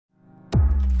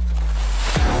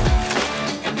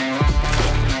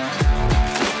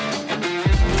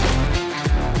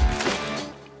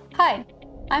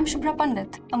I'm Shubhra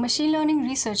Pandit, a machine learning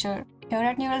researcher here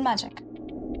at Neural Magic.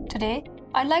 Today,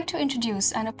 I'd like to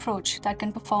introduce an approach that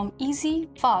can perform easy,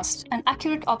 fast, and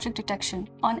accurate object detection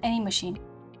on any machine.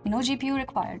 No GPU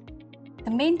required.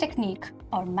 The main technique,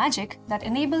 or magic, that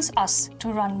enables us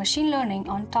to run machine learning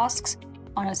on tasks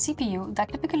on a CPU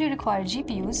that typically require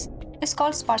GPUs is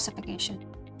called sparsification.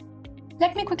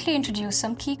 Let me quickly introduce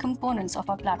some key components of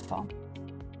our platform.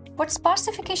 What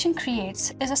sparsification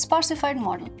creates is a sparsified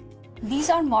model.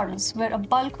 These are models where a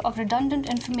bulk of redundant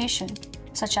information,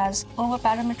 such as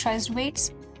over-parameterized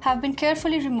weights, have been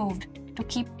carefully removed to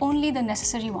keep only the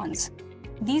necessary ones.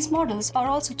 These models are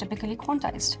also typically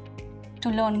quantized. To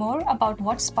learn more about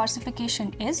what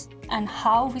sparsification is and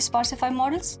how we sparsify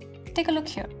models, take a look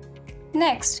here.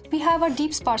 Next, we have our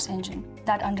DeepSparse engine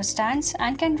that understands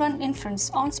and can run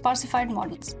inference on sparsified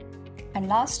models. And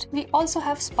last, we also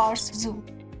have SparseZoo,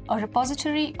 a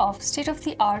repository of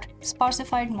state-of-the-art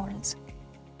sparsified models.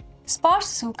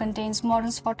 SparseZoo contains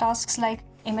models for tasks like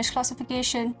image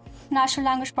classification, natural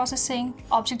language processing,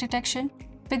 object detection,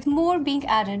 with more being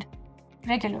added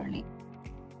regularly.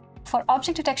 For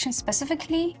object detection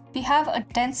specifically, we have a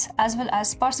dense as well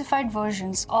as sparsified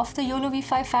versions of the YOLO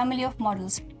v5 family of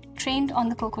models trained on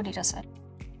the COCO dataset.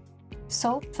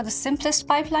 So, for the simplest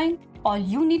pipeline, all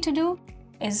you need to do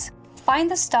is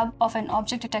find the stub of an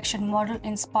object detection model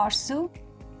in SparseZoo,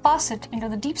 pass it into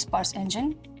the DeepSparse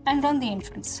engine, and run the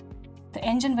inference. The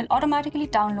engine will automatically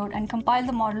download and compile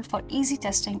the model for easy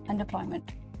testing and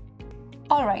deployment.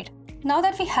 Alright, now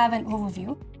that we have an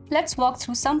overview, let's walk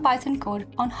through some Python code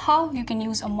on how you can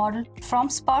use a model from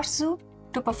SparseZoo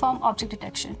to perform object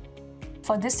detection.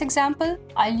 For this example,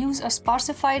 I'll use a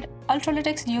sparsified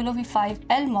Ultralytics YOLO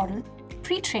v5L model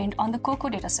pre-trained on the COCO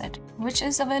dataset, which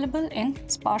is available in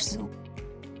SparseZoo.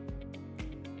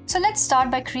 So let's start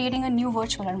by creating a new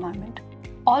virtual environment.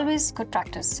 Always good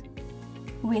practice.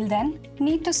 We'll then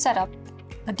need to set up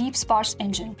the DeepSparse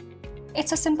engine.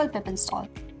 It's a simple pip install.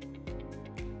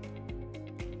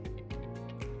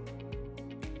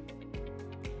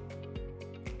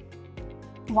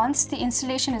 Once the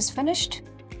installation is finished,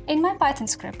 in my Python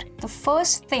script, the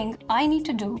first thing I need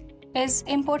to do is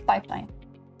import pipeline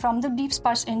from the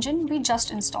DeepSparse engine we just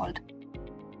installed.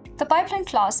 The pipeline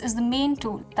class is the main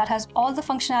tool that has all the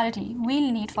functionality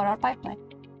we'll need for our pipeline.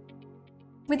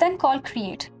 We then call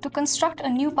create to construct a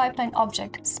new pipeline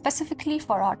object specifically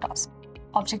for our task,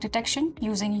 object detection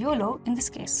using YOLO in this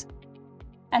case.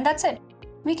 And that's it.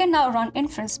 We can now run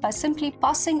inference by simply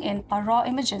passing in our raw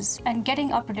images and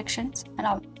getting our predictions and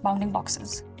our bounding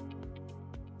boxes.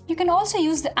 You can also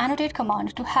use the annotate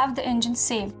command to have the engine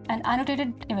save an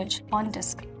annotated image on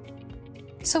disk.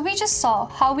 So we just saw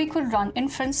how we could run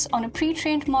inference on a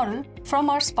pre-trained model from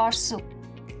our SparseZoo.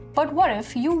 But what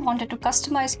if you wanted to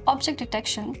customize object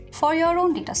detection for your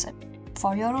own dataset,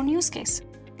 for your own use case?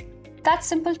 That's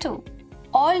simple too.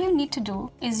 All you need to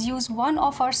do is use one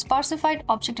of our sparsified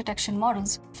object detection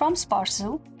models from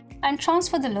SparseZoo and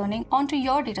transfer the learning onto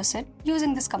your dataset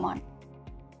using this command.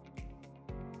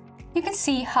 You can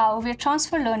see how we're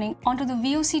transfer learning onto the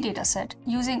VOC dataset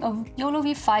using a YOLO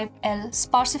v5L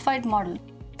sparsified model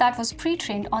that was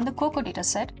pre-trained on the COCO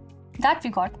dataset that we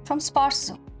got from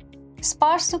SparseZoo.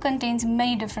 SparseZoo contains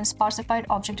many different sparsified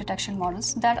object detection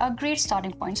models that are great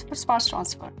starting points for sparse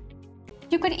transfer.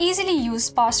 You could easily use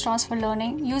sparse transfer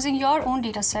learning using your own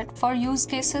dataset for use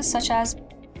cases such as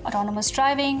autonomous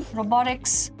driving,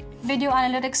 robotics, video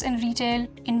analytics in retail,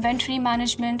 inventory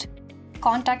management,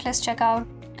 contactless checkout,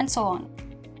 and so on.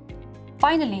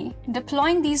 Finally,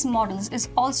 deploying these models is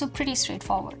also pretty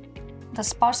straightforward. The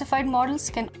sparsified models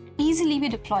can easily be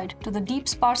deployed to the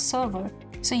DeepSparse server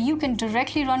so you can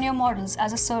directly run your models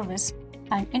as a service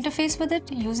and interface with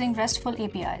it using RESTful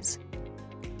APIs.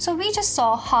 So we just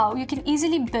saw how you can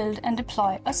easily build and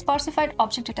deploy a sparsified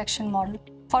object detection model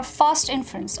for fast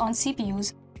inference on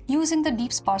CPUs using the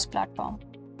DeepSparse platform.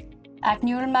 At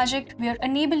Neural Magic, we are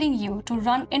enabling you to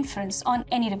run inference on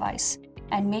any device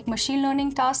and make machine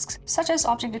learning tasks such as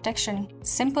object detection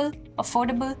simple,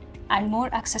 affordable, and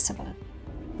more accessible.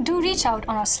 Do reach out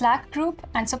on our Slack group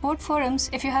and support forums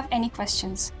if you have any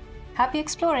questions. Happy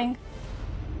exploring!